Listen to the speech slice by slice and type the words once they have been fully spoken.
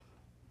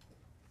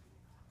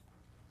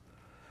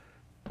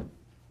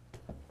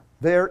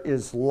There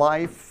is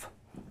life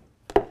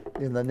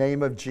in the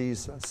name of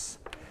Jesus.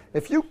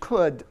 If you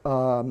could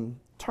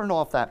turn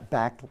off that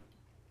back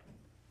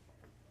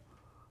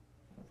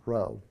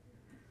row.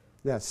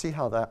 Yeah, see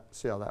how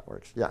that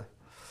works. Yeah.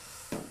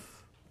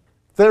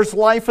 There's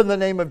life in the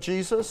name of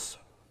Jesus.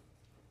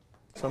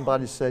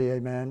 Somebody say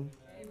amen.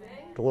 Amen.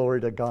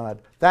 Glory to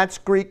God. That's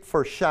Greek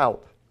for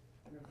shout.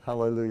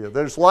 Hallelujah.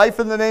 There's life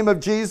in the name of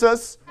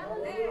Jesus.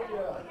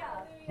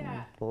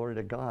 Hallelujah. Glory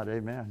to God.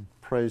 Amen.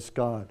 Praise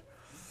God.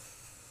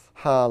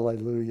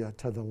 Hallelujah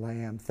to the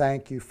Lamb.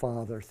 Thank you,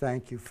 Father.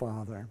 Thank you,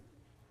 Father.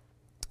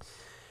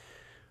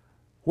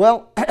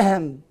 Well,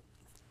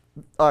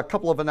 a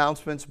couple of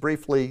announcements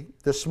briefly.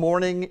 This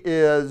morning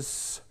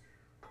is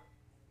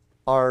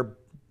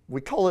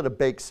we call it a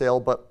bake sale,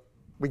 but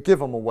we give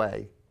them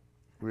away.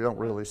 We don't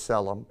really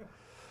sell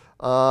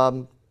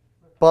them.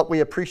 But we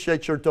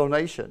appreciate your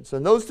donations.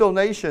 And those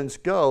donations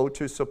go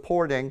to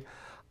supporting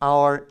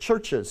our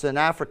churches in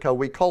Africa.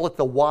 We call it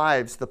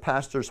the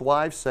Pastor's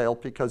Wives Sale,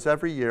 because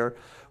every year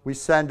we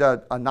send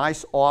a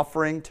nice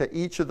offering to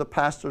each of the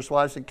pastor's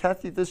wives. And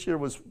Kathy, this year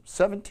was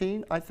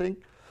 17, I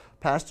think,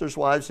 pastor's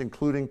wives,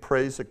 including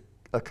Praise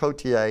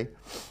Acotier.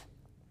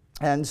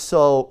 And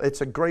so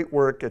it's a great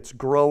work. It's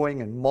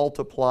growing and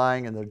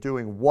multiplying, and they're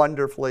doing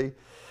wonderfully.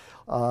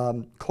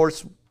 Of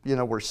course,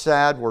 we're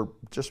sad. We're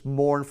just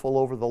mournful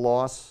over the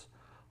loss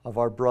of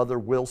our brother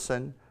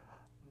Wilson.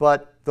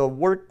 But the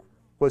work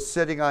was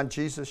sitting on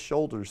Jesus'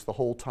 shoulders the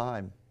whole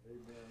time.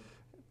 Amen.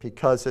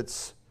 Because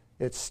it's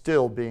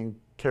still being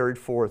carried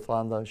forth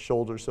on the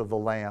shoulders of the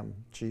Lamb,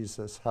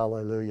 Jesus.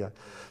 Hallelujah.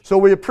 So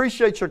we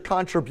appreciate your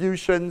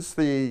contributions.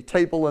 The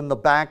table in the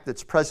back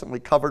that's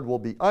presently covered will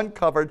be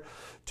uncovered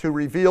to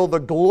reveal the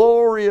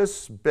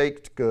glorious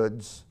baked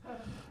goods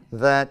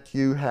that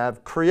you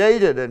have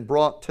created and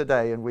brought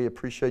today, and we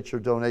appreciate your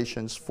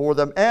donations for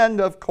them.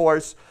 And of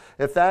course,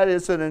 if that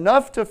isn't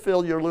enough to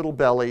fill your little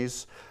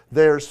bellies,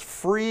 there's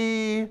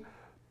free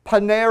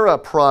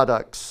Panera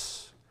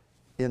products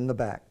in the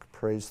back.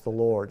 Praise the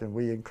Lord. And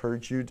we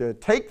encourage you to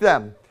take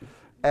them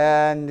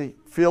and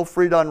feel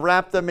free to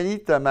unwrap them and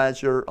eat them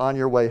as you're on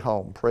your way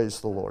home.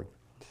 Praise the Lord.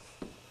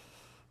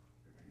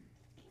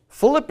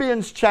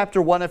 Philippians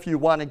chapter 1, if you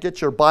want to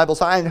get your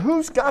Bibles. And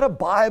who's got a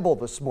Bible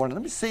this morning?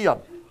 Let me see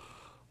them.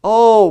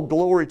 Oh,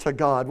 glory to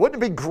God.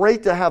 Wouldn't it be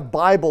great to have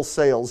Bible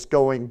sales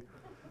going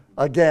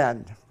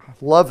again? I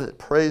love it.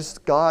 Praise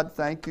God.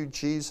 Thank you,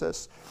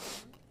 Jesus.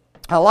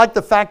 I like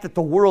the fact that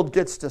the world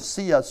gets to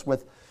see us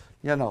with,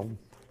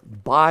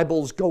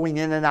 Bibles going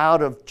in and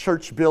out of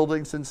church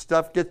buildings and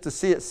stuff. Get to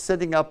see it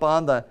sitting up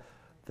on the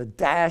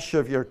dash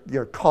of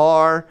your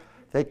car.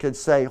 They can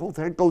say, oh,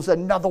 there goes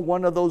another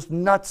one of those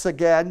nuts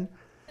again.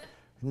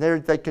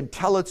 And they can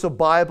tell it's a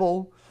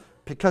Bible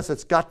because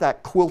it's got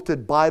that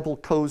quilted Bible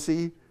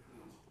cozy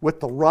with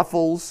the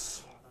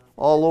ruffles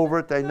all over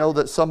it. They know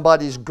that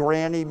somebody's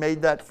granny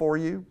made that for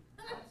you.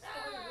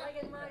 I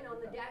get mine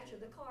on the dash of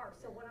the car,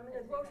 so when I'm in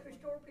the grocery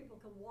store, people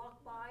can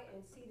walk by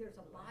and see there's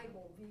a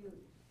Bible view.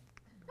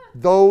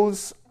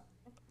 Those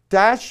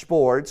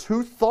dashboards,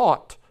 who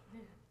thought?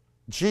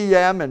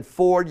 GM and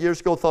Ford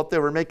years ago thought they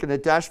were making a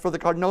dash for the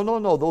car.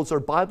 No, those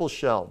are Bible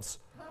shelves.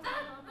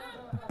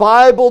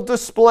 Bible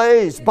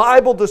displays.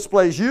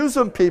 Use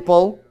them,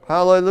 people.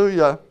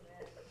 Hallelujah.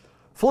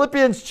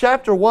 Philippians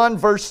chapter 1,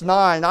 verse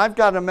 9. I've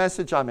got a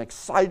message. I'm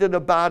excited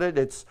about it.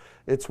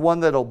 It's one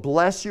that'll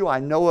bless you.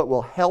 I know it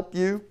will help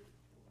you.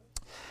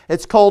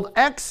 It's called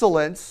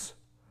Excellence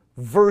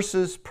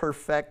versus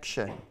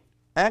Perfection.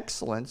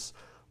 Excellence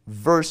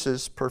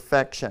versus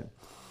perfection.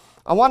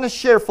 I want to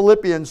share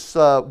Philippians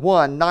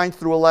 1, 9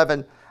 through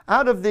 11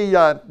 out of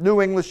the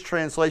New English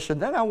Translation.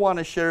 Then I want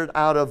to share it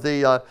out of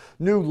the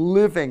New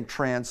Living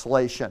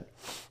Translation,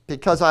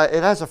 because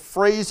it has a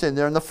phrase in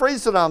there. And the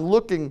phrase that I'm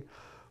looking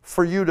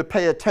for you to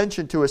pay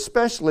attention to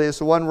especially is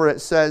the one where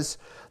it says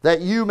that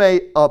you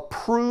may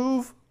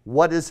approve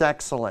what is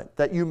excellent.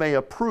 That you may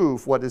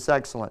approve what is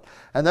excellent.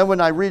 And then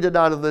when I read it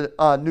out of the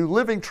New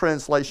Living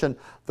Translation,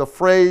 the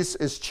phrase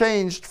is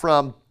changed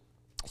from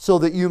so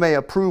that you may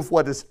approve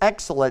what is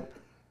excellent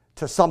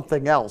to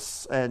something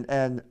else.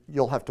 And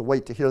you'll have to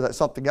wait to hear that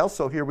something else,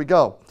 so here we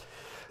go.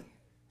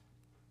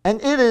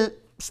 And it is,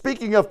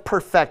 speaking of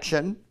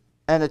perfection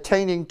and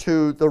attaining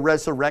to the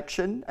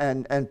resurrection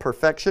and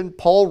perfection,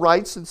 Paul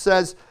writes and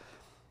says,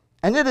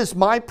 and it is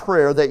my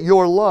prayer that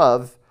your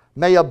love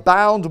may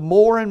abound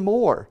more and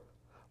more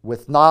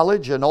with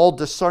knowledge and all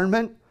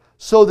discernment,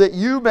 so that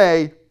you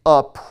may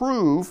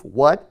approve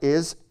what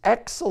is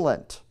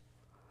excellent,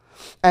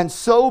 and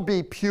so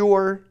be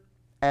pure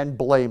and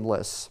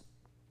blameless.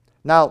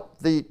 Now,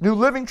 the New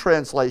Living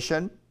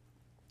Translation,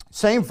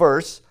 same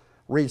verse,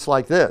 reads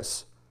like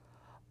this.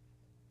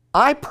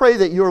 I pray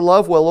that your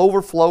love will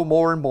overflow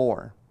more and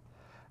more,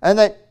 and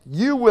that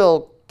you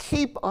will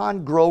keep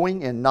on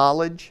growing in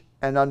knowledge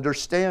and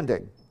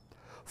understanding.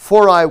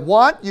 For I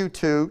want you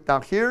to, now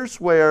here's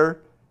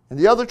where, in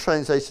the other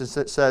translations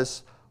it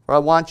says, or I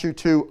want you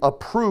to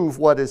approve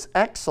what is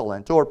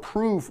excellent, or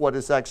prove what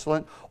is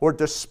excellent, or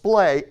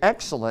display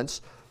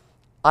excellence.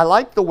 I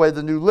like the way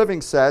the New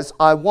Living says,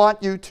 I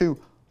want you to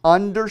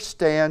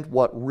understand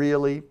what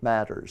really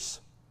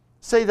matters.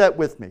 Say that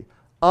with me.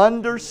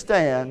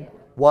 Understand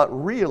what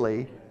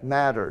really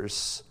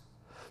matters,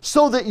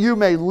 so that you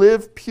may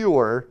live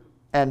pure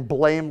and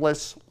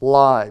blameless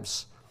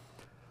lives.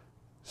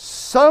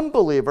 Some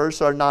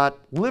believers are not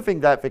living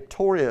that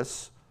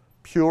victorious,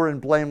 pure and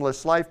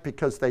blameless life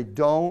because they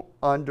don't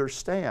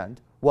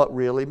understand what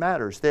really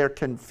matters. They're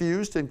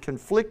confused and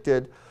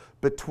conflicted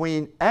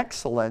between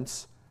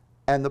excellence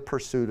and the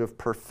pursuit of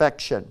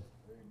perfection.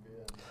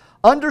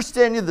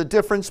 Understanding the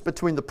difference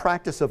between the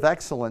practice of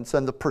excellence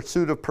and the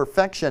pursuit of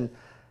perfection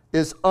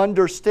is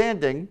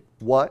understanding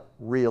what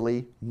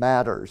really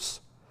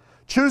matters.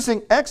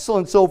 Choosing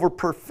excellence over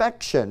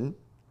perfection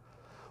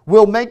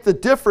will make the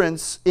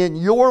difference in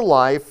your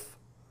life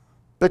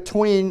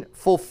between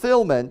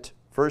fulfillment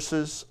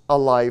versus a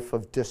life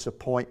of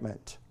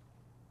disappointment.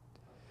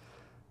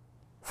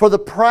 For the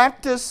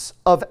practice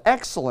of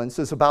excellence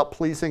is about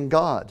pleasing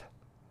God,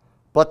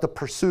 but the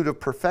pursuit of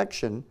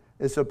perfection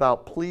is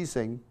about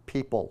pleasing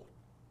people.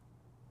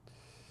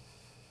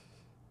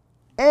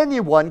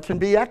 Anyone can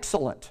be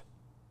excellent,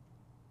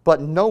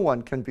 but no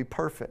one can be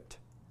perfect.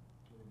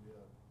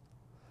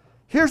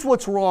 Here's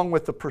what's wrong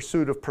with the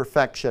pursuit of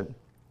perfection.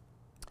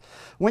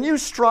 When you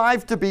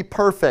strive to be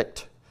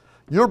perfect,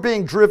 you're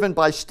being driven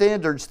by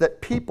standards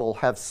that people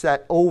have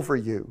set over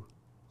you.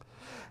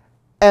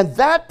 And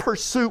that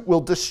pursuit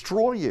will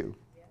destroy you,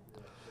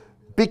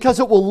 because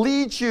it will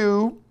lead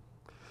you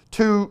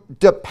to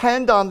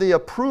depend on the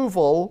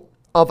approval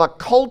of a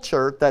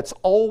culture that's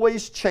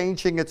always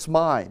changing its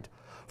mind,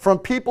 from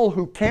people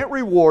who can't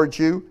reward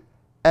you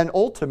and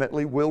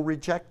ultimately will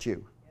reject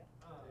you.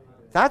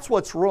 That's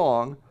what's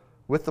wrong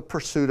with the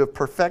pursuit of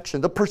perfection.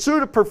 The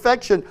pursuit of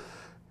perfection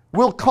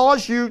will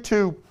cause you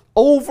to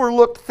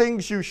overlook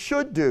things you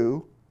should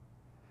do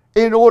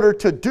in order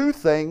to do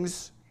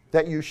things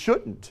that you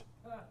shouldn't.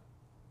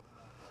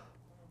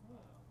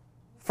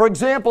 For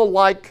example,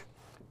 like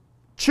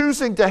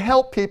choosing to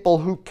help people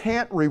who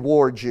can't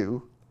reward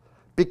you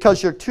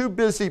because you're too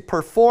busy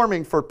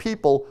performing for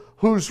people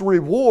whose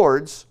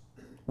rewards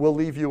will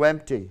leave you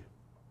empty.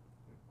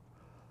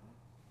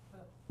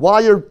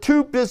 While you're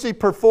too busy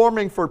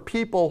performing for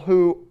people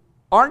who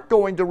aren't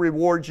going to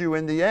reward you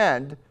in the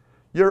end,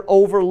 you're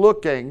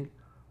overlooking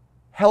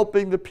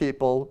helping the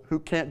people who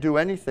can't do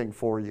anything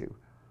for you,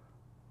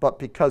 but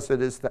because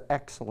it is the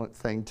excellent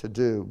thing to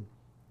do.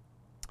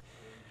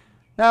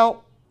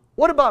 Now,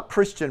 what about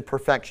Christian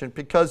perfection?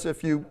 Because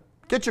if you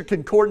get your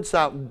concordance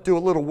out and do a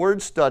little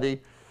word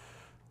study,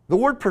 the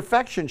word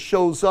perfection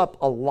shows up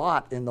a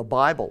lot in the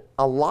Bible,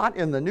 a lot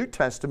in the New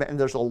Testament, and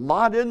there's a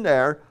lot in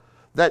there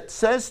that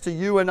says to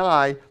you and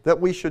I that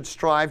we should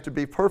strive to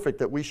be perfect,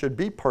 that we should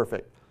be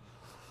perfect.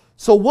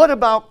 So what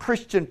about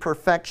Christian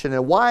perfection,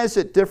 and why is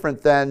it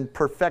different than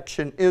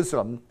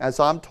perfectionism as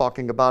I'm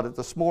talking about it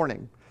this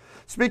morning?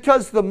 It's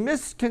because the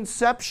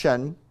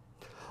misconception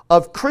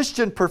of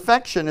Christian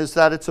perfection is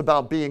that it's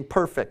about being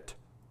perfect.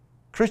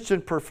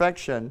 Christian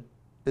perfection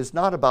is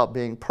not about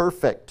being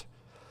perfect.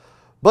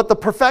 But the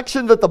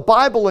perfection that the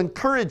Bible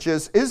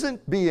encourages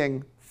isn't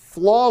being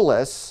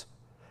flawless,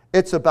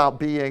 it's about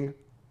being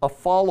a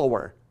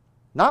follower.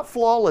 Not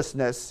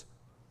flawlessness,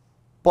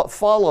 but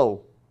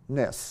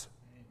followness.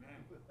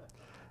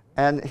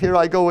 And here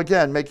I go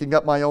again, making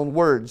up my own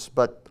words,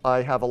 but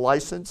I have a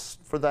license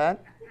for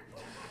that.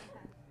 In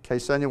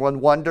case anyone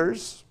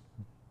wonders.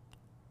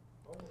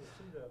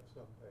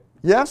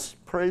 Yes,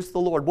 praise the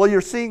Lord. Well,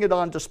 you're seeing it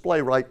on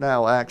display right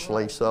now,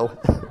 actually, so.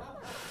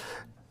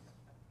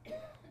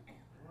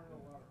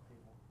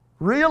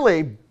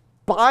 Really,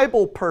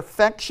 Bible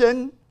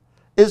perfection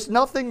is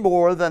nothing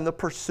more than the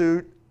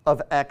pursuit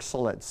of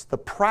excellence. The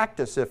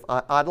practice,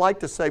 I'd like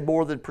to say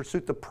more than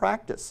pursuit, the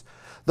practice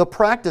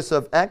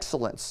of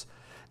excellence.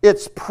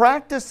 It's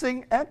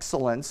practicing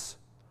excellence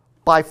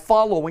by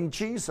following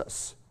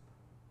Jesus.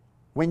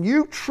 When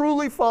you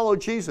truly follow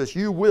Jesus,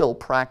 you will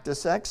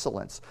practice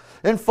excellence.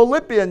 In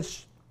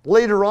Philippians,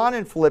 later on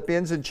in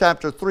Philippians, in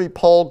chapter 3,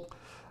 Paul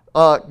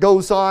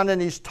goes on and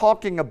he's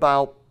talking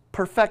about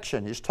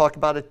perfection. He's talking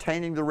about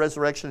attaining the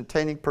resurrection,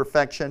 attaining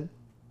perfection.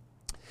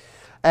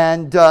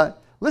 And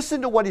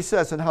listen to what he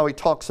says and how he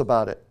talks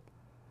about it.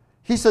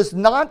 He says,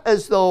 "Not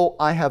as though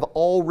I have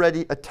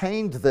already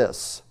attained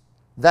this.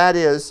 That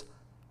is,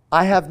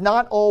 I have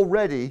not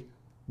already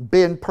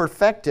been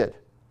perfected,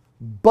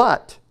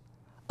 but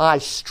I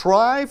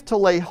strive to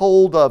lay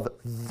hold of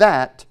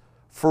that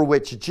for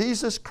which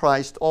Jesus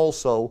Christ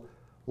also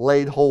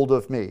laid hold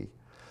of me."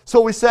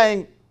 So he's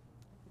saying,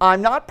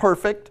 I'm not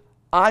perfect,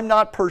 I'm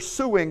not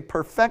pursuing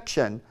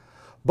perfection,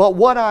 but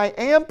what I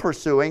am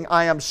pursuing,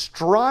 I am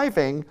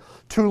striving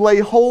to lay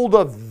hold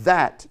of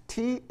that.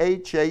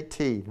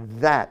 T-H-A-T,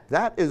 that.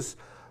 That is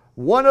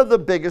one of the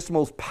biggest,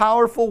 most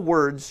powerful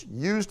words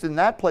used in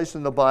that place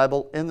in the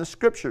Bible, in the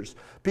Scriptures,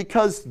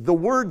 because the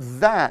word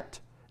that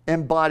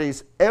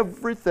embodies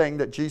everything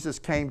that Jesus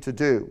came to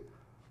do.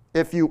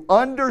 If you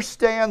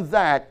understand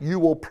that, you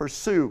will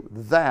pursue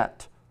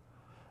that.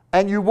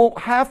 And you won't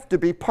have to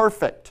be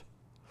perfect.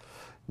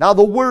 Now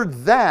the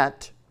word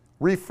that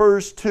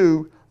refers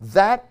to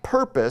that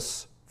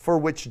purpose for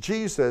which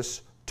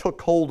Jesus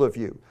took hold of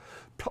you.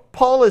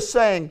 Paul is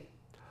saying,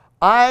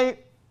 I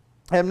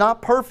am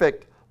not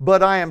perfect,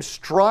 but I am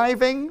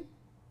striving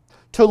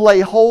to lay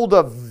hold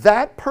of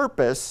that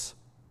purpose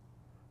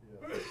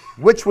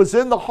which was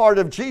in the heart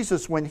of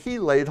Jesus when he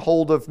laid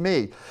hold of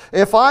me.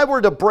 If I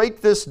were to break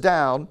this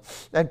down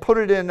and put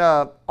it in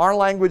our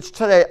language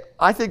today,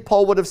 I think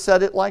Paul would have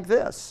said it like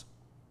this.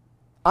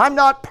 I'm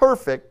not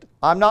perfect,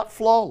 I'm not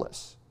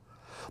flawless,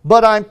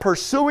 but I'm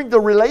pursuing the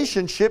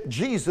relationship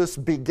Jesus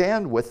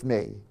began with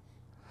me.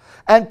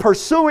 And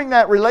pursuing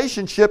that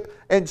relationship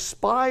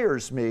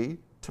inspires me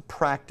to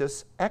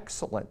practice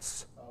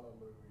excellence. Hallelujah.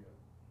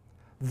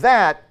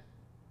 That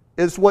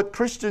is what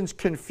Christians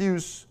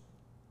confuse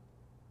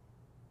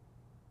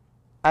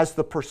as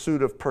the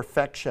pursuit of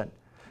perfection.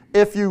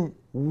 If you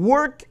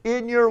work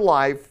in your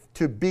life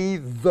to be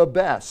the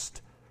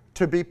best,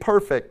 to be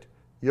perfect,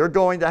 you're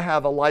going to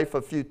have a life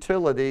of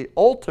futility,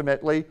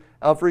 ultimately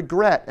of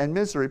regret and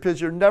misery,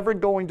 because you're never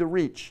going to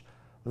reach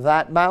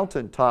that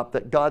mountaintop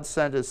that God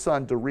sent His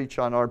Son to reach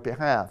on our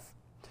behalf.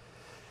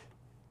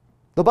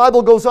 The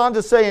Bible goes on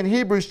to say in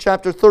Hebrews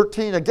chapter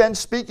 13, again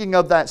speaking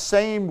of that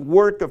same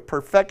work of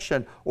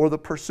perfection or the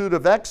pursuit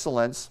of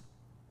excellence,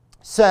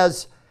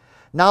 says,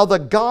 now the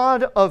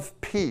God of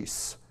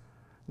peace.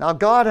 Now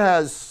God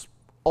has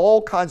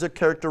all kinds of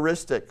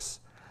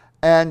characteristics.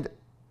 And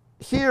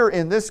here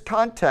in this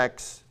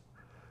context,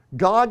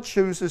 God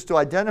chooses to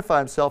identify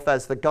Himself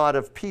as the God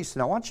of peace.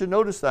 And I want you to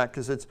notice that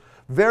because it's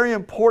very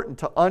important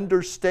to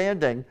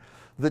understanding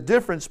the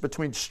difference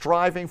between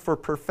striving for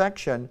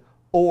perfection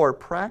or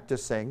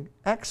practicing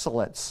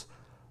excellence.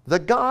 The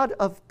God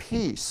of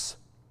peace,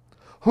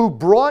 who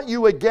brought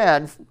you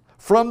again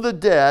from the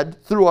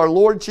dead through our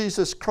Lord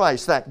Jesus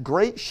Christ, that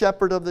great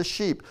shepherd of the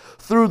sheep,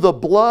 through the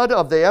blood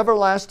of the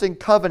everlasting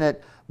covenant,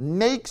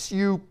 makes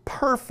you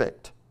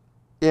perfect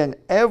in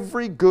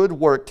every good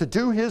work to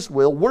do His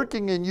will,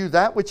 working in you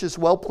that which is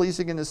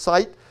well-pleasing in His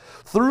sight,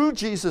 through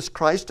Jesus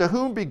Christ, to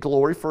whom be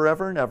glory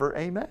forever and ever.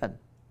 Amen.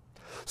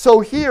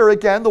 So here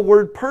again, the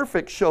word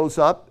perfect shows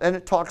up, and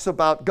it talks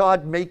about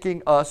God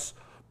making us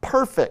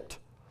perfect.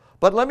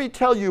 But let me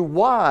tell you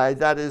why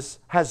that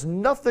has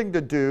nothing to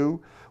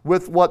do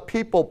with what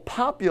people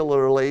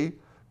popularly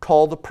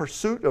call the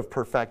pursuit of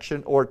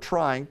perfection or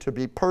trying to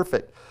be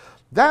perfect.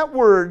 That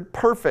word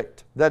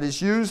perfect that is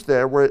used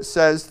there, where it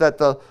says that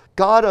the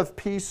God of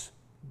peace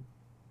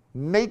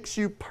makes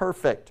you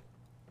perfect,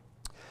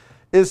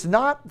 is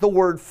not the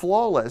word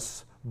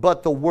flawless,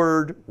 but the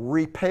word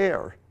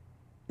repair.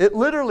 It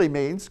literally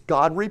means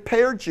God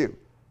repaired you.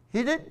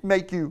 He didn't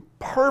make you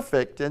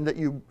perfect in that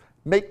you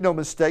make no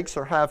mistakes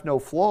or have no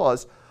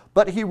flaws,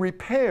 but He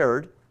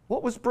repaired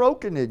what was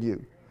broken in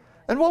you.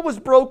 And what was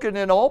broken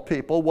in all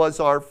people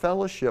was our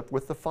fellowship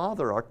with the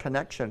Father, our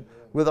connection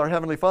with our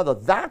Heavenly Father.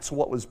 That's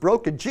what was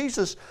broken.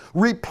 Jesus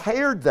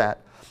repaired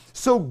that.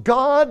 So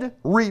God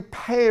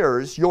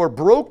repairs your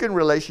broken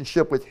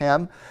relationship with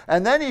Him,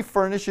 and then He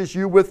furnishes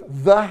you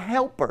with the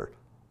Helper,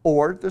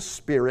 or the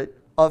Spirit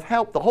of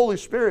help. The Holy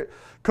Spirit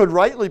could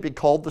rightly be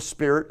called the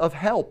Spirit of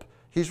help.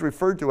 He's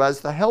referred to as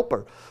the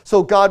Helper.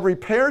 So God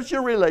repairs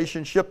your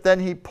relationship, then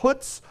He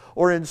puts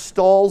or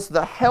installs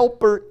the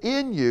Helper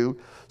in you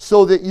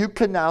so that you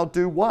can now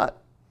do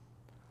what?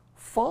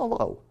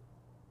 Follow.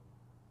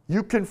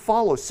 You can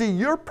follow. See,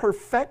 your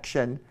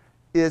perfection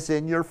is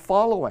in your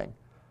following.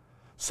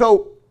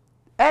 So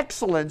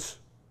excellence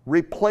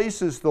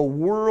replaces the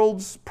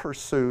world's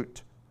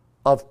pursuit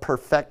of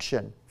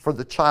perfection for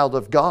the child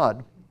of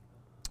God.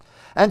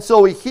 And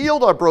so He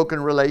healed our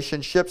broken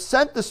relationships,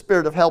 sent the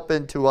Spirit of help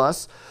into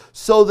us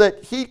so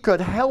that He could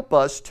help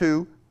us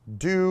to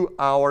do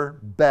our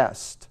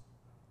best.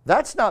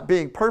 That's not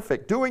being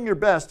perfect. Doing your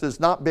best is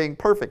not being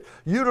perfect.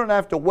 You don't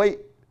have to wait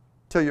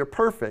till you're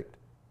perfect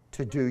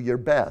to do your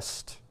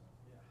best.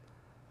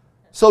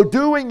 So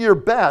doing your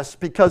best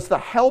because the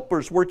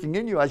Helper's working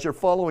in you as you're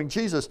following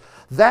Jesus,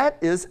 that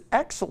is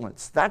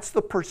excellence. That's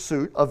the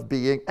pursuit of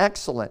being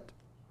excellent.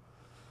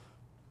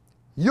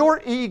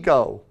 Your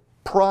ego,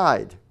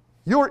 pride,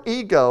 your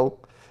ego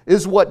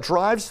is what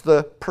drives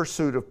the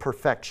pursuit of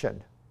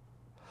perfection.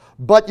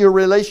 But your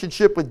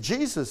relationship with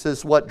Jesus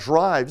is what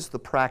drives the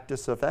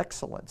practice of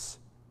excellence.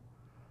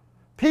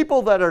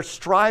 People that are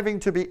striving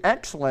to be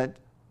excellent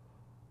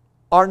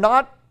are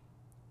not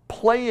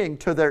playing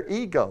to their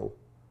ego.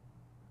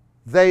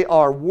 They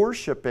are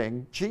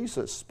worshiping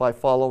Jesus by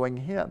following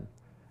Him.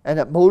 And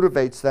it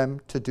motivates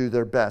them to do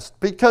their best.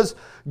 Because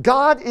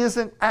God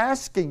isn't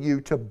asking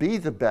you to be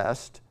the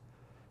best.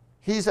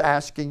 He's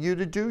asking you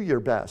to do your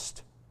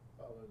best.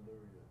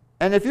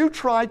 And if you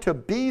try to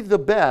be the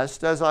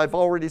best, as I've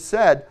already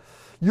said,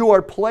 you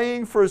are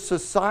playing for a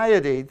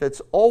society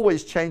that's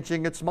always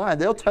changing its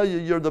mind. They'll tell you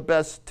you're the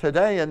best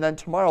today, and then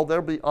tomorrow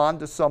they'll be on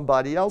to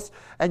somebody else,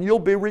 and you'll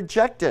be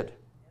rejected.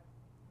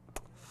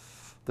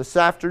 This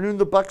afternoon,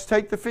 the Bucks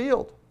take the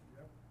field.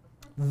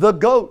 The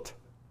GOAT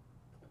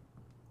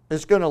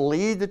is going to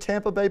lead the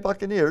Tampa Bay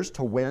Buccaneers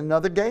to win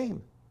another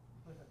game.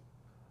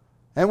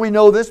 And we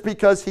know this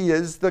because he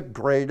is the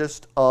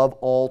greatest of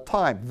all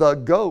time, the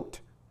GOAT.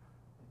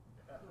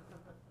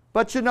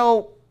 But you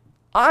know,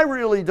 I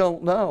really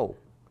don't know.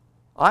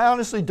 I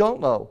honestly don't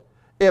know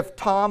if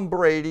Tom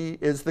Brady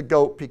is the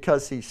GOAT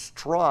because he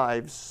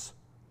strives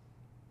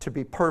to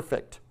be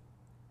perfect,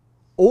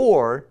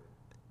 or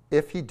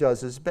if he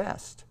does his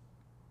best,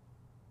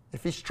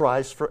 if he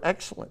strives for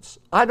excellence.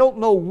 I don't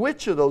know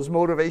which of those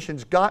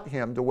motivations got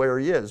him to where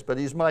he is, but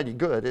he's mighty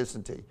good,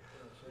 isn't he?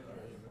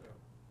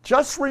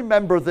 Just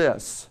remember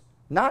this.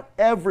 Not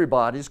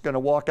everybody's going to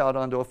walk out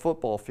onto a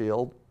football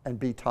field and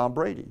be Tom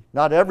Brady.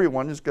 Not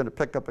everyone is going to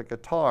pick up a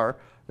guitar,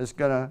 is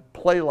going to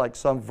play like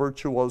some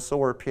virtuoso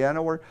or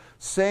piano or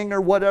sing or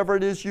whatever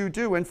it is you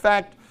do. In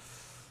fact,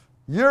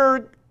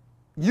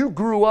 you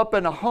grew up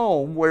in a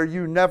home where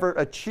you never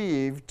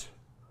achieved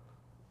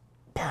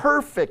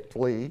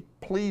perfectly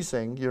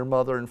pleasing your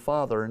mother and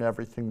father in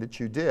everything that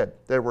you did.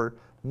 There were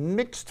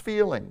mixed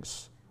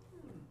feelings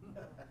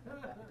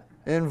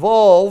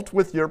involved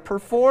with your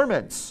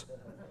performance.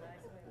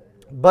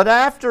 But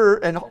after,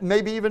 and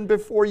maybe even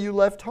before you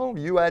left home,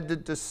 you had to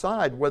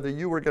decide whether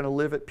you were going to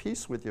live at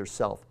peace with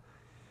yourself.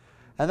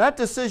 And that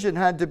decision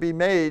had to be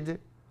made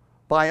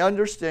by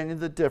understanding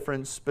the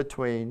difference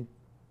between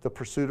the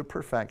pursuit of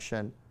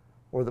perfection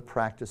or the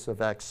practice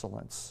of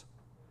excellence.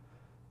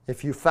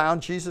 If you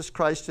found Jesus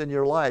Christ in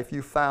your life,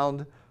 you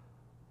found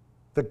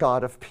the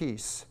God of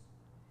peace.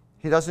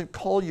 He doesn't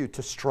call you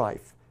to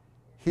strife.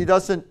 He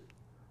doesn't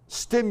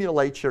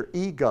stimulate your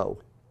ego.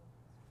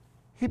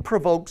 He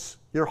provokes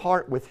your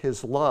heart with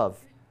his love,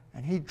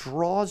 and he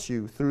draws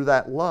you through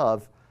that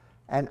love,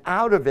 and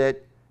out of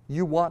it,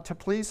 you want to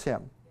please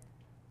him.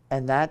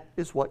 And that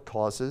is what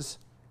causes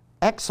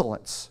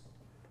excellence.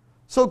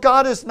 So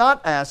God is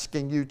not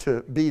asking you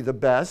to be the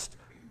best,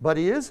 but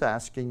he is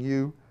asking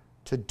you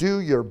to do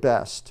your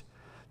best.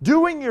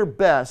 Doing your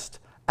best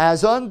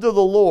as unto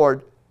the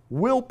Lord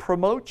will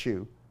promote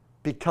you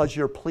because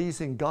you're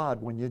pleasing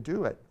God when you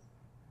do it.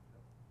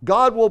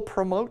 God will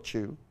promote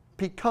you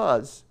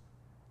because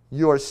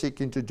you are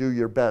seeking to do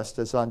your best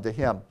as unto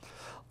him.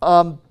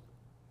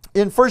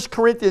 In 1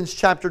 Corinthians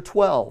chapter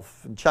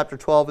 12, and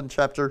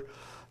chapter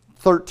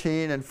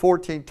 13 and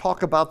 14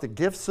 talk about the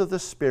gifts of the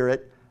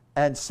Spirit,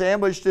 and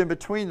sandwiched in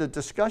between the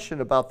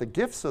discussion about the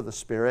gifts of the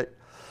Spirit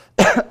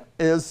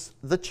is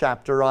the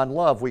chapter on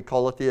love. We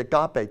call it the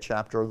agape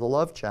chapter, or the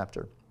love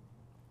chapter.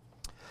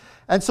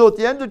 And so at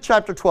the end of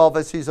chapter 12,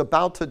 as he's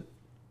about to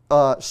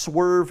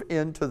swerve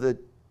into the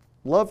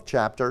love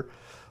chapter,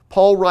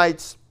 Paul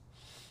writes,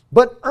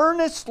 "But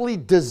earnestly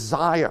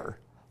desire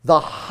the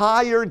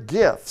higher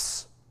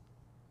gifts,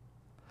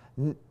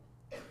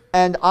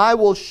 and I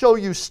will show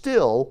you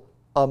still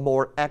a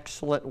more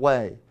excellent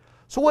way."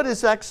 So what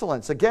is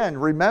excellence? Again,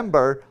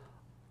 remember,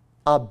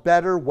 a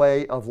better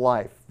way of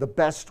life, the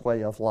best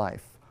way of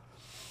life,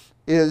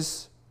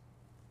 is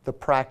the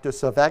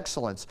practice of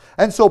excellence.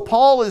 And so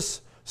Paul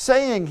is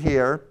saying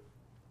here,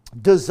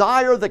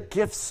 desire the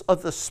gifts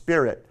of the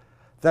Spirit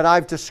that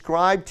I've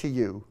described to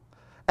you,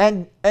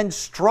 and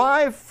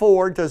desire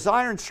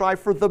and strive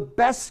for the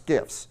best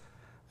gifts.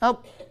 Now,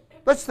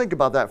 let's think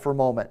about that for a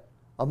moment.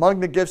 Among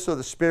the gifts of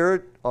the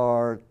Spirit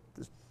are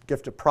the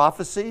gift of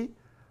prophecy,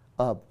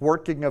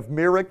 working of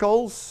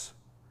miracles,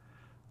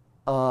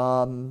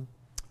 the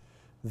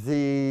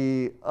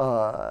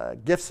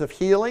gifts of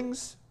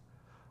healings.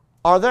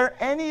 Are there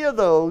any of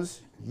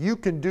those you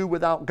can do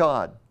without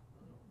God?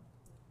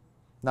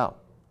 No.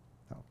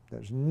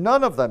 There's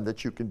none of them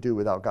that you can do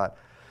without God.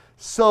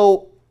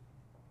 So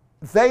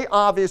they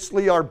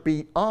obviously are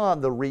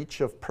beyond the reach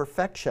of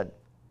perfection.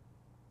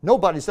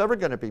 Nobody's ever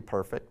going to be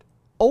perfect.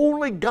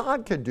 Only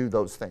God can do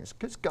those things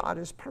because God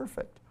is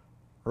perfect,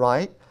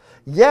 right?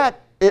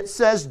 Yet it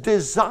says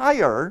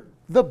desire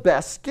the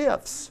best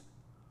gifts.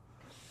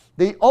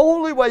 The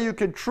only way you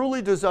can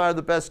truly desire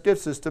the best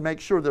gifts is to make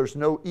sure there's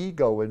no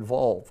ego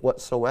involved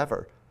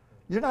whatsoever.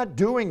 You're not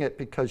doing it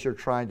because you're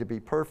trying to be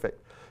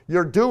perfect.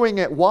 You're doing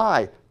it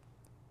why?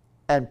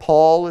 And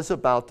Paul is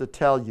about to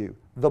tell you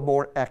the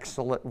more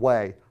excellent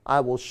way.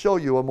 I will show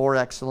you a more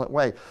excellent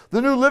way.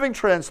 The New Living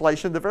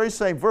Translation, the very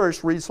same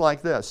verse, reads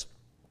like this.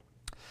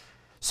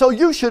 "So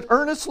you should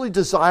earnestly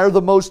desire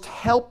the most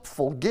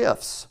helpful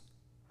gifts.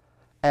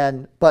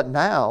 But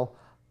now,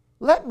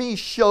 let me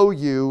show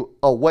you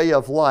a way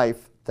of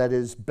life that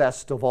is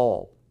best of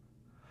all."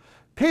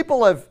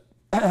 People have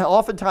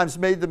oftentimes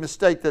made the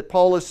mistake that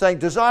Paul is saying,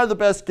 desire the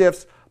best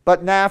gifts,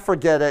 but now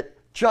forget it.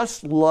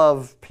 Just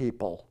love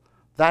people.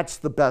 That's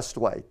the best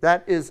way.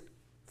 That is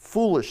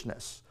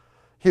foolishness.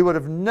 He would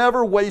have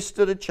never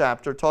wasted a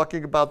chapter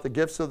talking about the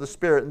gifts of the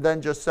Spirit and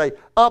then just say,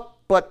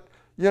 but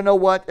you know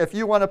what? If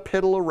you want to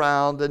piddle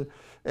around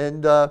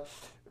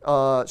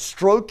and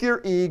stroke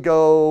your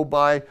ego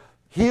by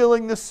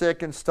healing the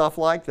sick and stuff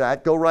like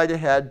that, go right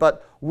ahead.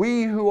 But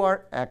we who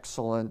are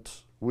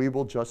excellent, we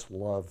will just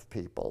love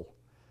people.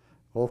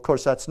 Well, of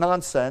course, that's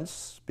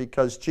nonsense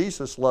because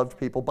Jesus loved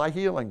people by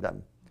healing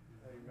them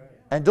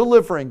and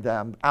delivering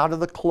them out of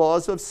the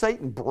claws of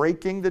Satan,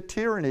 breaking the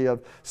tyranny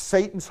of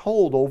Satan's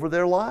hold over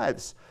their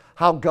lives.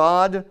 how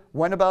God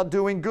went about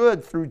doing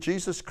good through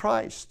Jesus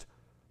Christ,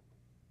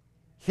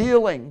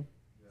 healing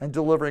and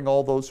delivering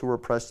all those who were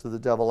oppressed of the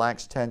devil,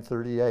 Acts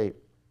 10:38.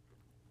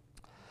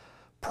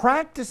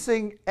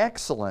 Practicing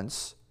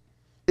excellence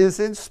is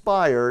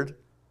inspired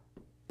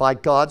by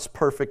God's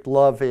perfect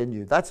love in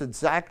you. That's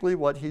exactly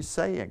what he's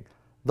saying.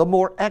 The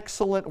more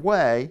excellent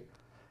way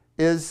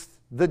is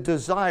the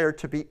desire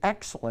to be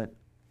excellent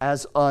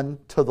as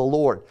unto the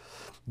Lord.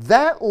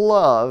 That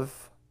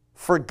love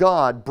for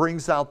God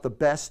brings out the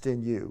best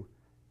in you.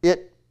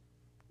 It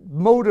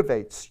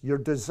motivates your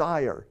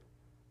desire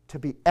to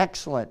be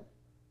excellent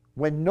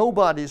when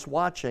nobody's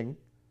watching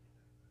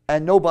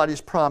and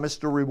nobody's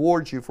promised to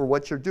reward you for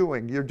what you're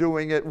doing. You're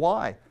doing it,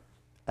 why?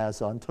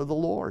 As unto the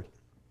Lord.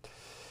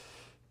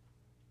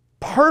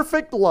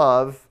 Perfect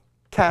love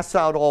casts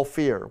out all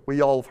fear.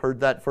 We all have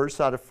heard that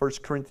verse out of 1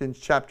 Corinthians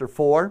chapter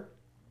 4.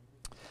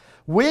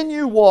 When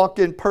you walk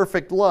in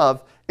perfect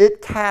love,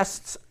 it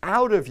casts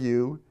out of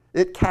you,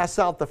 it casts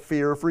out the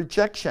fear of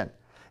rejection.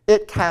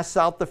 It casts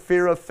out the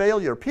fear of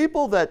failure.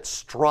 People that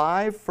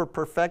strive for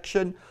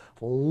perfection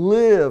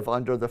live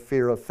under the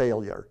fear of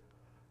failure.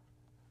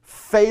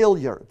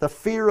 Failure, the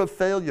fear of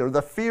failure,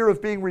 the fear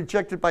of being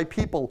rejected by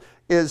people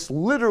is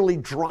literally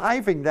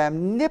driving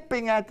them,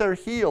 nipping at their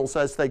heels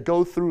as they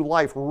go through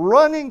life,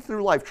 running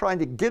through life, trying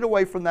to get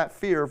away from that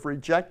fear of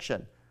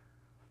rejection,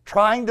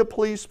 trying to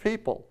please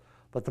people.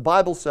 But the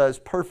Bible says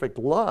perfect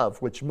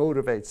love, which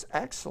motivates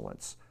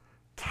excellence,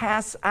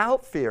 casts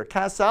out fear,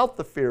 casts out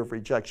the fear of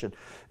rejection.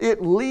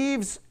 It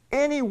leaves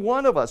any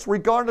one of us,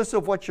 regardless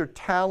of what your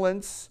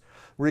talents,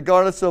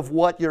 regardless of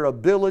what your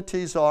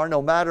abilities are,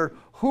 no matter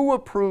who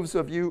approves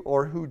of you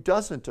or who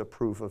doesn't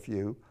approve of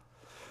you,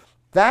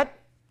 that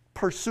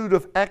pursuit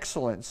of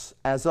excellence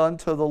as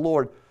unto the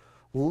Lord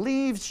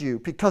leaves you,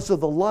 because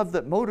of the love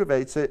that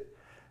motivates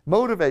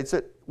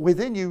it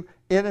within you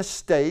in a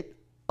state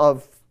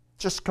of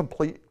just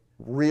complete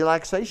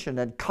relaxation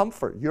and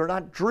comfort. You're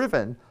not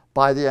driven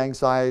by the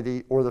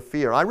anxiety or the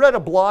fear. I read a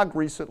blog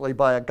recently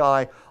by a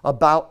guy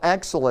about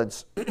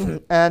excellence,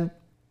 and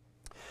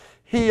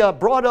he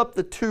brought up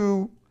the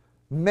two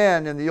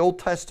men in the Old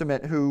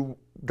Testament who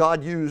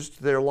God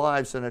used their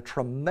lives in a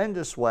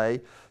tremendous way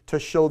to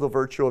show the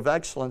virtue of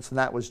excellence, and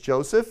that was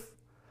Joseph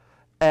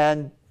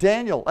and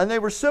Daniel. And they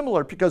were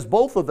similar because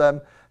both of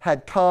them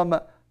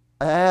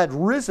had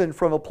risen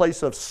from a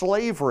place of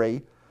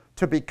slavery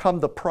to become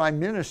the prime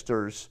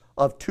ministers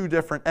of two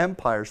different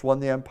empires, one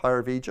the empire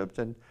of Egypt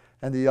and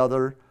the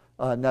other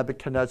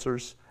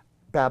Nebuchadnezzar's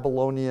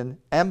Babylonian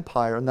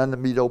empire, and then the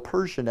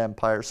Medo-Persian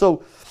empire.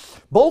 So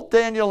both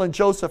Daniel and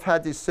Joseph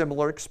had these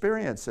similar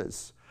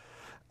experiences.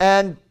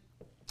 And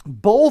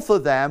both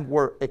of them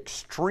were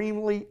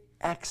extremely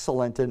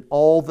excellent in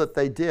all that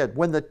they did.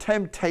 When the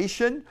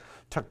temptation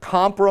to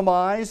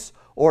compromise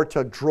or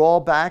to draw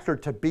back or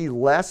to be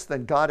less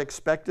than God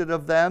expected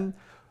of them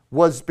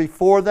was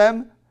before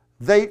them,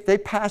 they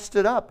passed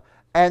it up.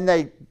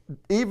 And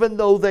even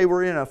though they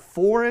were in a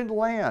foreign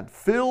land,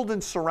 filled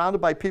and surrounded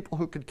by people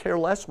who could care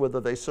less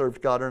whether they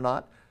served God or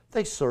not,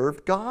 they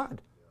served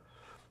God.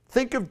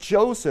 Think of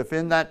Joseph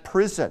in that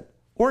prison,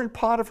 or in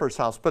Potiphar's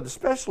house, but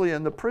especially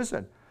in the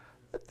prison.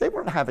 They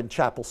weren't having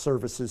chapel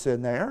services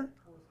in there.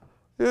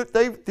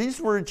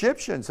 These were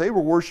Egyptians. They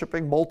were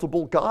worshiping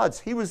multiple gods.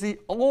 He was the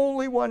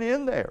only one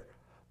in there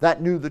that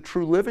knew the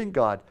true living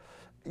God.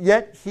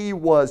 Yet he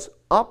was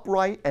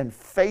upright and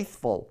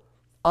faithful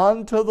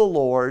unto the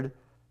Lord,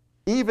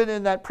 even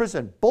in that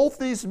prison. Both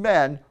these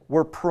men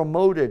were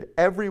promoted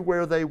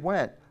everywhere they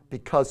went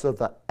because of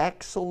the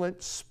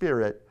excellent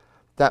spirit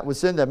that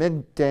was in them.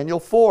 In Daniel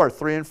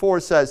 4:3 and 4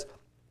 says,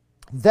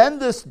 "Then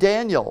this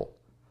Daniel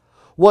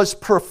was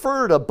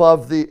preferred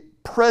above the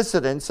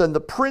presidents and the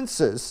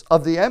princes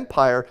of the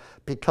empire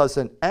because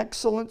an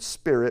excellent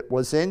spirit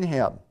was in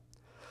him.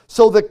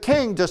 So the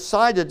king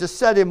decided to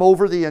set him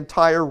over the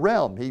entire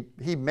realm."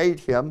 He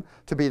made him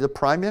to be the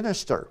prime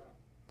minister.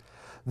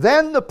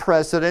 "Then the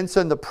presidents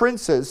and the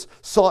princes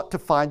sought to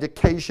find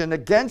occasion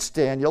against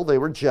Daniel." They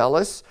were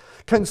jealous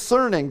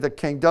concerning the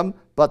kingdom,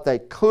 but they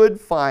could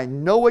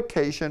find no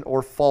occasion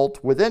or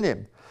fault within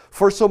him,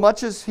 for so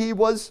much as he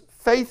was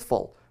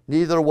faithful,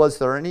 neither was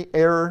there any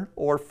error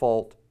or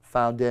fault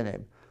found in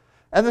him.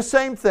 And the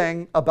same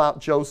thing about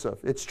Joseph.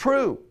 It's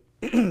true.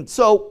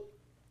 So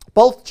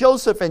both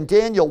Joseph and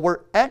Daniel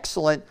were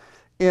excellent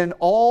in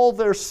all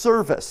their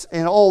service,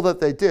 in all that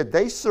they did.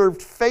 They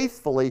served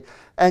faithfully,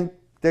 and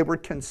they were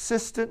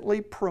consistently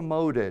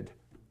promoted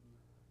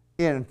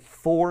in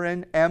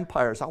foreign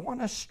empires. I want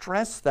to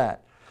stress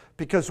that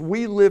because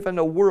we live in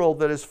a world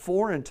that is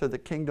foreign to the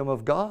kingdom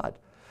of God.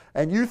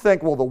 And you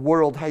think, well, the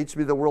world hates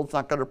me, the world's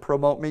not going to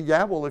promote me.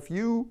 Yeah, well, if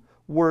you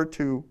were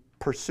to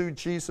pursue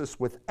Jesus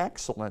with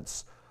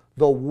excellence,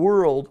 the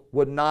world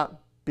would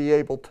not be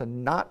able to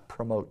not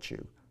promote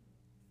you.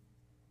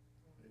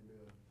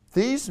 Amen.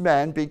 These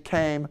men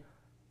became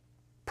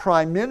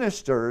prime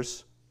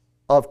ministers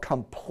of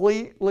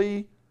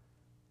completely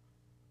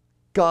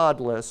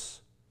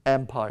godless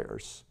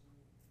empires.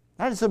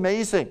 That is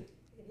amazing.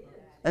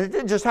 And it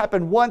didn't just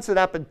happen once, it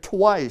happened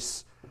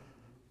twice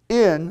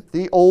in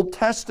the Old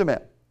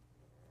Testament.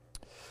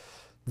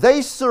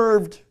 They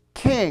served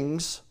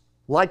kings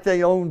like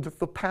they owned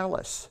the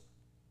palace.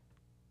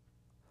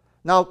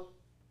 Now,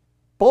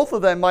 both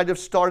of them might have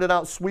started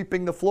out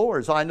sweeping the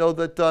floors. I know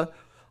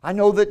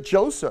that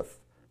Joseph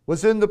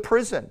was in the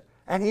prison,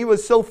 and he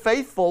was so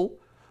faithful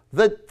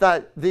that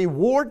the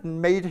warden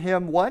made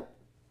him what?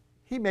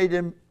 He made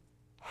him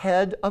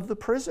head of the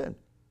prison.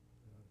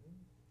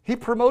 He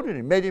promoted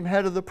him, made him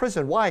head of the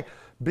prison. Why?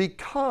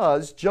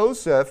 Because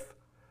Joseph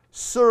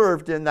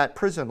served in that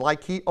prison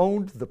like he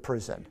owned the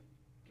prison.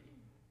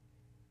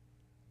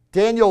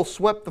 Daniel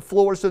swept the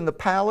floors in the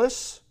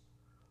palace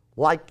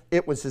like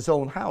it was his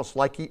own house,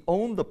 like he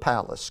owned the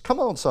palace. Come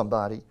on,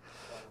 somebody.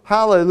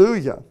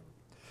 Hallelujah.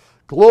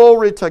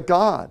 Glory to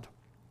God.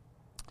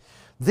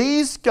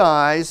 These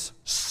guys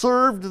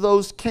served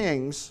those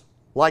kings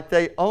like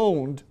they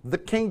owned the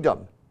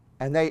kingdom,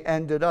 and they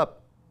ended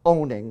up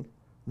owning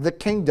the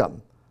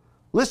kingdom.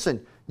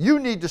 Listen, you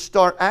need to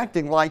start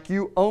acting like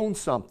you own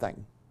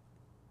something.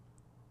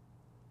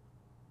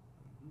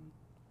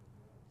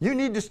 You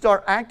need to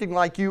start acting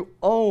like you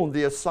own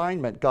the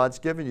assignment God's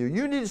given you.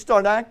 You need to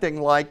start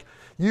acting like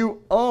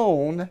you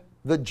own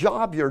the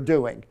job you're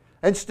doing,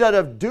 instead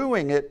of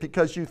doing it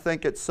because you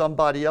think it's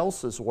somebody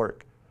else's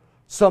work,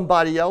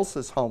 somebody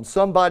else's home,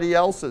 somebody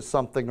else's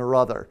something or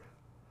other.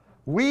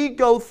 We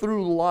go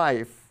through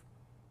life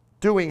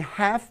doing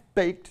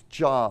half-baked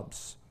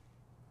jobs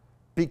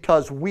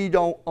because we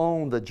don't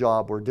own the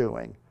job we're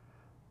doing.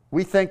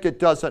 We think it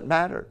doesn't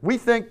matter. We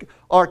think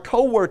our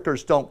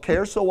coworkers don't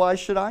care, so why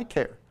should I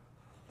care?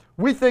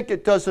 We think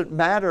it doesn't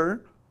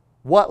matter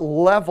what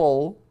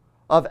level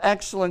of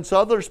excellence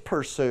others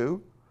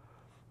pursue.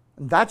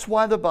 That's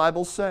why the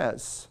Bible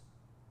says,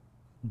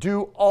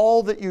 do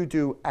all that you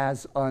do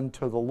as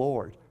unto the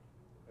Lord.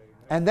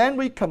 And then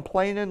we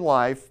complain in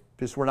life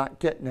because we're not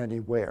getting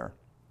anywhere.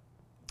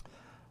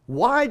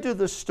 Why do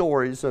the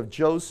stories of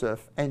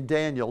Joseph and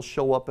Daniel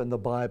show up in the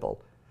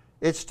Bible?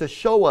 It's to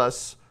show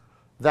us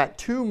that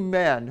two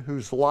men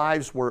whose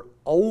lives were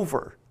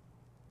over.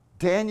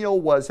 Daniel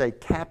was a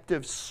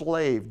captive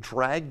slave,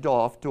 dragged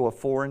off to a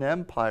foreign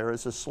empire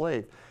as a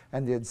slave.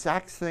 And the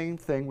exact same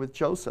thing with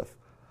Joseph.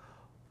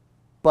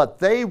 But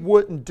they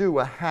wouldn't do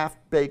a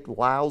half-baked,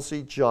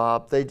 lousy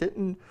job. They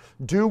didn't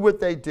do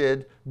what they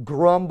did,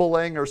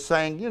 grumbling or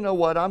saying, you know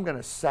what, I'm going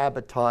to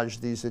sabotage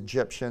these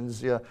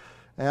Egyptians. Yeah,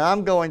 and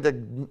I'm going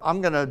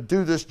to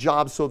do this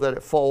job so that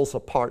it falls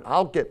apart.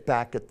 I'll get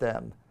back at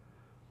them.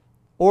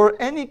 Or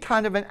any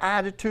kind of an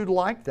attitude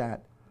like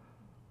that.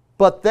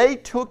 But they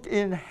took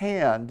in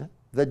hand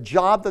the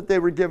job that they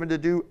were given to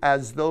do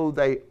as though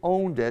they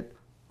owned it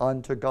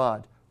unto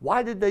God.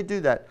 Why did they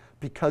do that?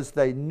 Because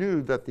they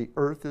knew that the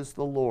earth is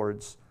the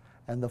Lord's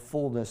and the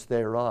fullness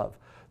thereof.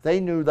 They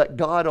knew that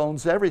God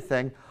owns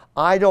everything.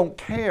 I don't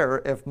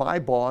care if my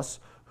boss,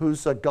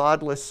 who's a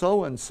godless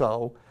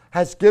so-and-so,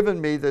 has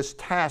given me this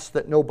task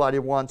that nobody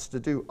wants to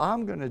do.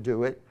 I'm going to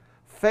do it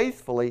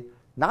faithfully,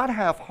 not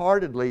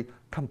half-heartedly,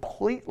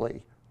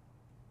 completely.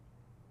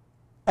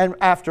 And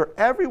after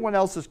everyone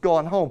else has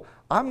gone home,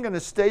 I'm going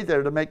to stay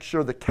there to make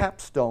sure the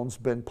capstone's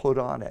been put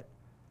on it,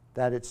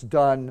 that it's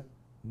done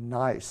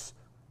nice.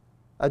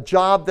 A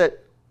job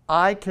that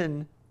I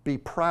can be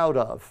proud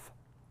of,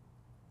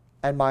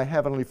 and my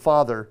Heavenly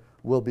Father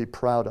will be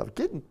proud of.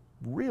 Getting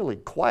really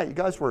quiet. You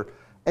guys were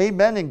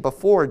amening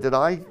before. Did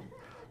I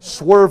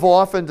swerve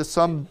off into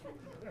some...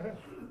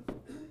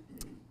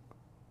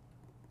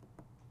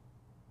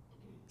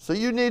 So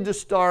you need to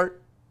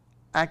start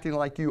acting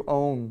like you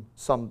own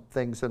some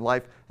things in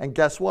life. And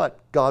guess what?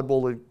 God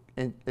will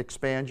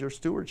expand your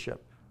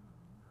stewardship.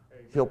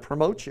 Amen. He'll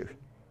promote you.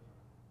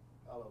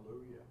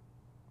 Hallelujah.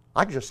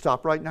 I can just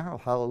stop right now.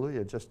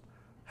 Hallelujah. Just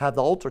have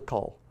the altar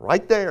call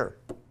right there.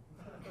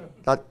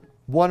 Got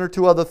one or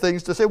two other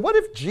things to say. What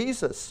if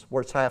Jesus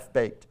was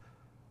half-baked?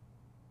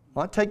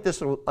 I'll take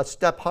this a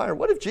step higher.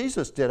 What if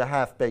Jesus did a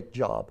half-baked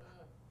job?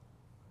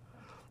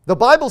 The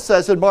Bible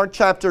says in Mark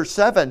chapter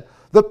 7,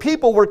 the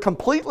people were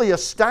completely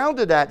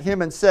astounded at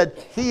him and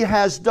said, he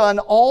has done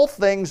all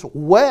things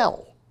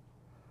well.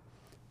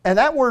 And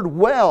that word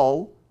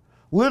well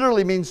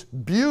literally means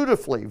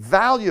beautifully,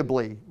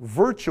 valuably,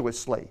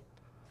 virtuously.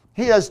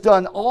 He has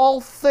done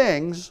all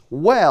things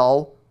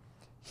well.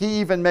 He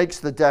even makes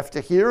the deaf to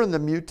hear and the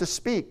mute to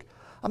speak.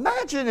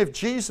 Imagine if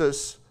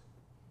Jesus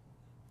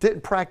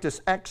didn't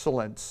practice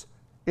excellence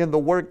in the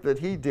work that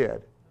he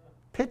did.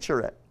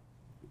 Picture it.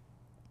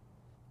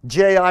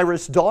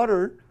 Jairus'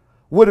 daughter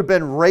would have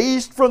been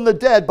raised from the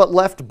dead but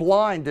left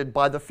blinded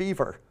by the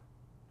fever.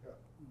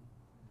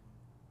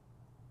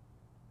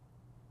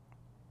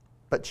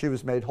 But she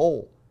was made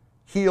whole.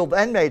 Healed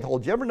and made whole.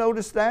 Did you ever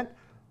notice that?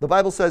 The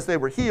Bible says they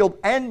were healed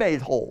and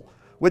made whole,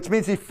 which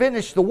means he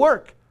finished the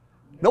work.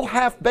 No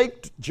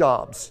half-baked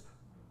jobs.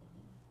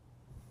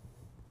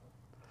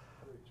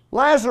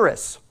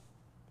 Lazarus.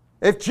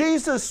 If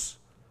Jesus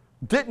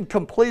didn't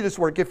complete his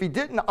work, if he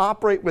didn't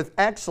operate with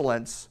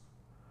excellence,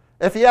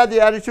 if he had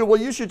the attitude, well,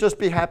 you should just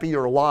be happy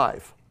you're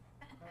alive.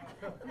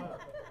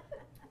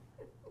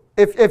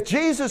 If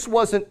Jesus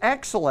wasn't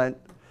excellent,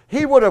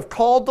 He would have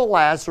called to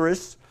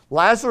Lazarus.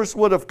 Lazarus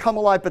would have come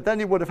alive, but then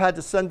he would have had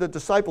to send the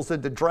disciples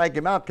in to drag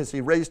him out because he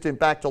raised him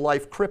back to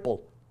life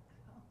crippled.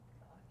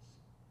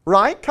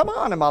 Right? Come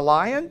on, am I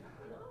lying?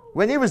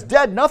 When he was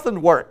dead,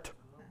 nothing worked.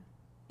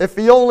 If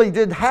he only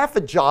did half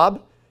a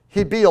job,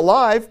 he'd be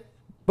alive,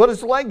 but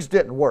his legs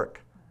didn't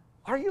work.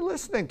 Are you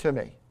listening to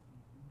me?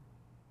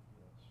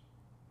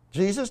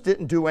 Jesus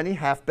didn't do any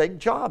half-baked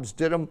jobs,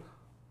 did them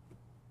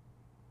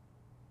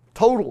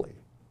totally.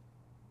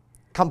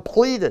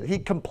 He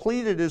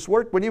completed his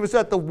work. When he was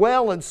at the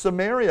well in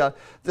Samaria,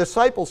 the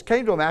disciples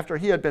came to him after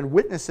he had been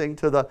witnessing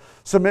to the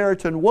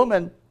Samaritan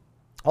woman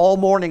all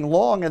morning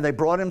long, and they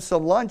brought him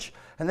some lunch,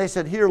 and they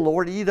said, "Here,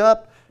 Lord, eat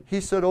up." He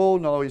said, "Oh,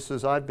 no." He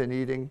says, "I've been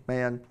eating,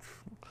 man."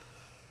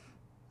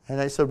 And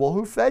they said, "Well,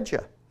 who fed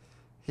you?"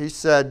 He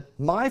said,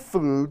 "My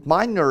food,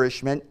 my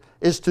nourishment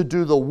is to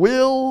do the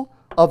will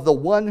of the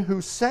one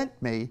who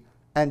sent me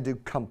and to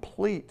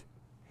complete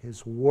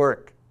his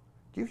work."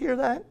 Do you hear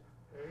that?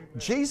 Amen.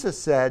 Jesus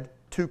said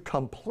to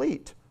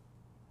complete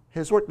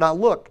his work. Now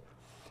look,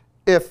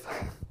 if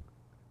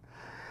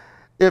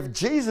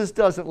Jesus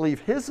doesn't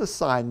leave his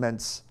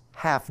assignments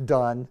half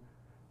done,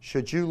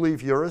 should you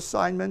leave your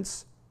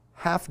assignments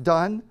half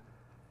done?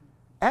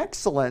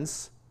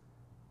 Excellence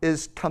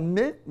is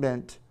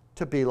commitment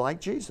to be like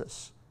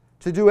Jesus,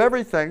 to do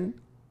everything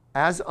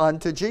as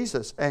unto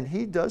Jesus. And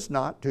he does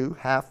not do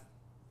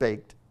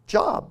half-baked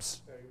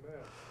jobs. Amen.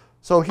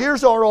 So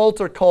here's our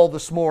altar call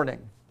this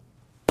morning.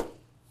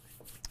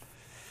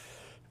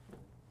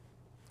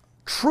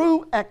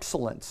 True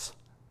excellence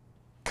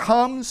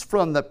comes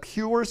from the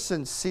pure,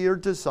 sincere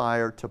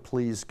desire to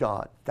please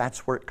God. That's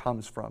where it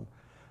comes from.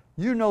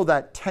 You know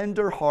that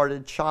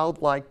tender-hearted,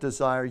 childlike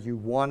desire, you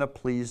want to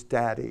please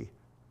Daddy.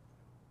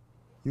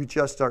 You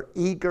just are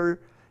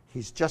eager.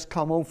 He's just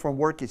come home from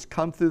work. He's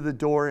come through the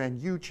door, and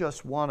you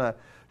just want to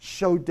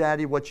show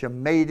Daddy what you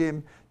made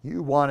him.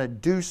 You want to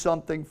do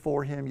something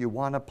for him. You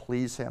want to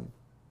please him.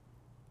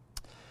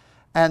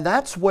 And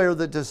that's where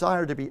the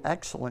desire to be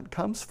excellent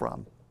comes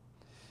from.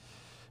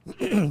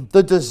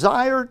 The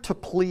desire to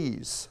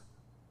please,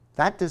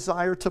 that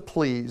desire to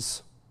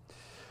please,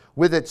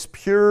 with its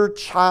pure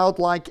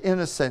childlike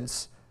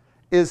innocence,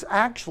 is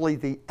actually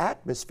the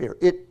atmosphere.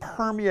 It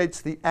permeates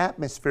the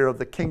atmosphere of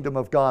the kingdom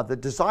of God. The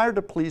desire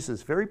to please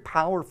is very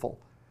powerful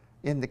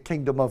in the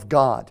kingdom of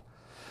God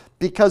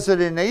because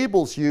it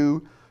enables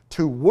you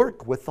to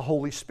work with the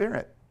Holy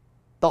Spirit.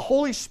 The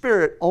Holy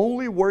Spirit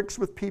only works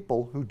with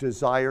people who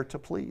desire to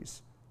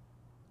please.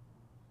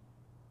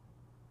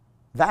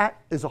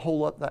 That is a whole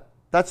lot.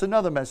 That's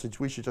another message.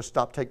 We should just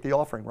stop, take the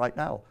offering right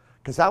now,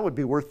 because that would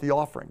be worth the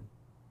offering.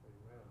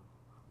 Amen.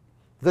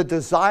 The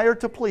desire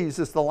to please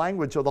is the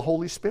language of the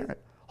Holy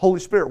Spirit. Holy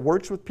Spirit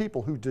works with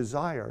people who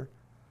desire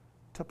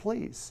to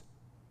please.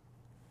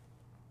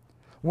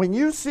 When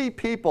you see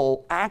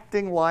people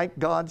acting like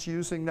God's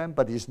using them,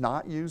 but He's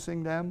not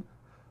using them,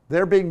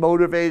 they're being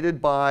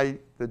motivated by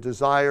the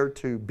desire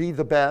to be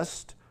the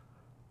best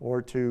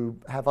or to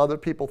have other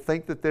people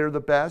think that they're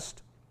the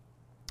best.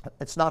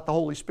 It's not the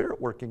Holy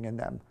Spirit working in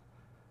them.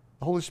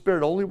 The Holy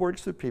Spirit only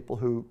works with people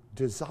who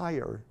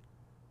desire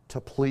to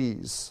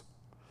please.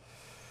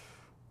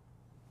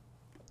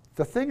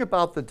 The thing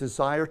about the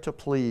desire to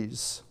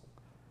please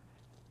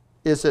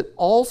is it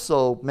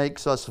also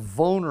makes us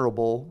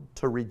vulnerable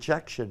to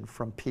rejection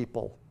from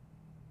people.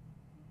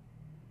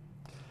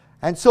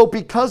 And so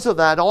because of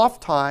that,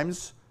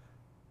 oftentimes,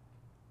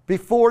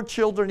 before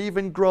children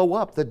even grow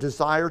up, the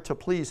desire to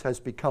please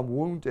has become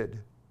wounded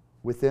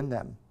within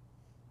them.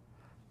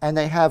 And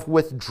they have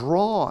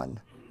withdrawn.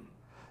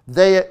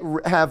 They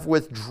have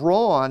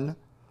withdrawn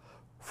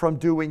from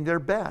doing their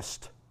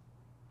best.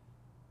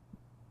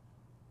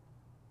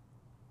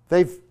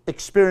 They've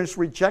experienced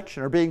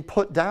rejection or being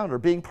put down or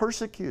being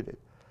persecuted.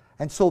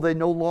 And so they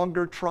no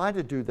longer try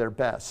to do their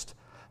best.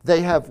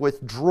 They have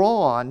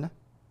withdrawn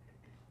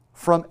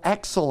from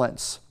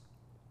excellence.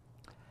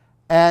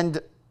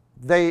 And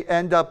they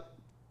end up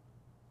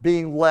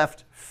being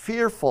left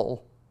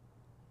fearful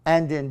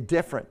and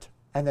indifferent.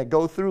 And they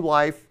go through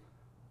life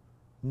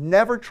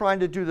never trying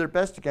to do their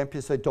best again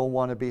because they don't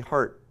want to be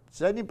hurt.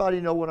 Does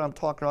anybody know what I'm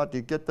talking about? Do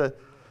you get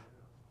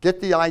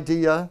the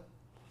idea?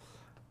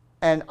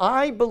 And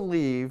I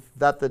believe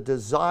that the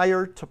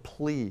desire to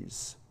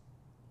please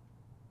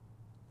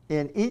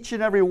in each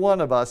and every one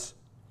of us,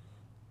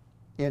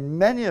 in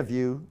many of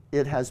you,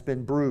 it has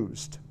been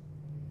bruised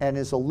and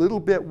is a little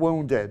bit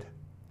wounded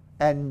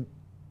and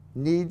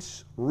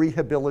needs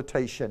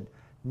rehabilitation,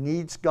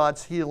 needs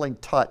God's healing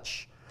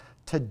touch.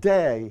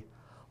 Today,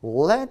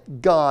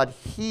 let God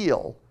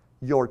heal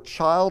your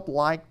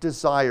childlike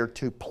desire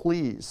to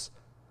please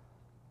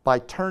by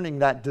turning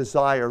that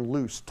desire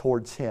loose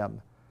towards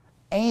Him.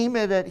 Aim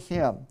it at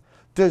Him.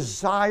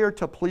 Desire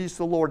to please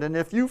the Lord. And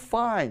if you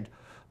find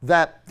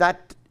that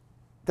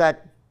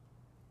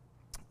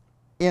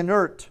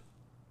inert,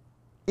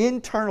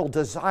 internal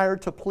desire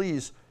to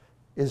please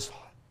is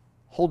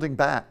holding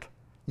back,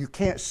 you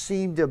can't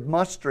seem to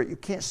muster it, you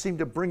can't seem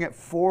to bring it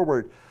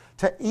forward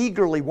to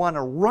eagerly want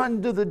to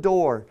run to the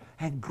door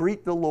and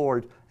greet the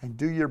Lord and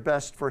do your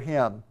best for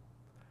Him,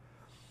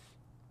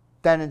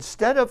 then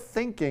instead of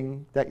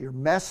thinking that you're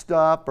messed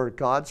up or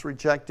God's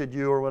rejected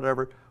you or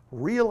whatever,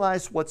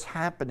 realize what's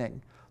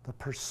happening. The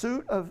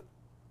pursuit of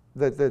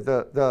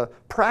the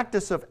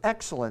practice of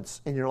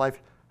excellence in your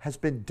life has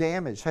been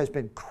damaged, has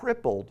been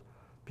crippled,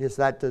 because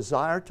that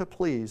desire to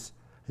please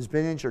has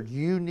been injured.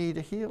 You need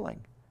a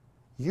healing.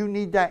 You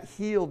need that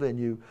healed in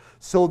you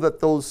so that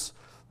those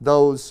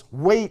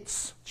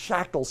weights,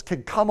 shackles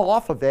can come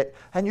off of it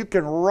and you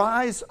can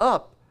rise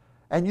up.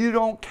 And you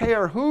don't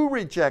care who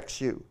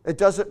rejects you. It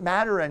doesn't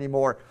matter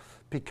anymore,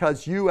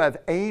 because you have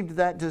aimed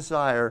that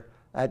desire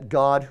at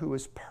God, who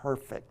is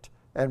perfect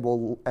and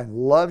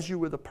loves you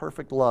with a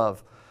perfect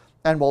love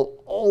and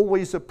will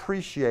always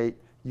appreciate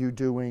you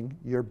doing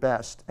your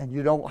best. And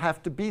you don't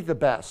have to be the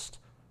best.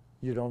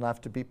 You don't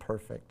have to be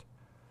perfect.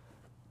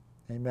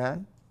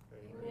 Amen?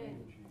 Amen.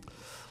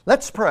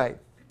 Let's pray.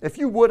 If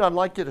you would, I'd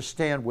like you to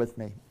stand with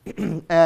me. And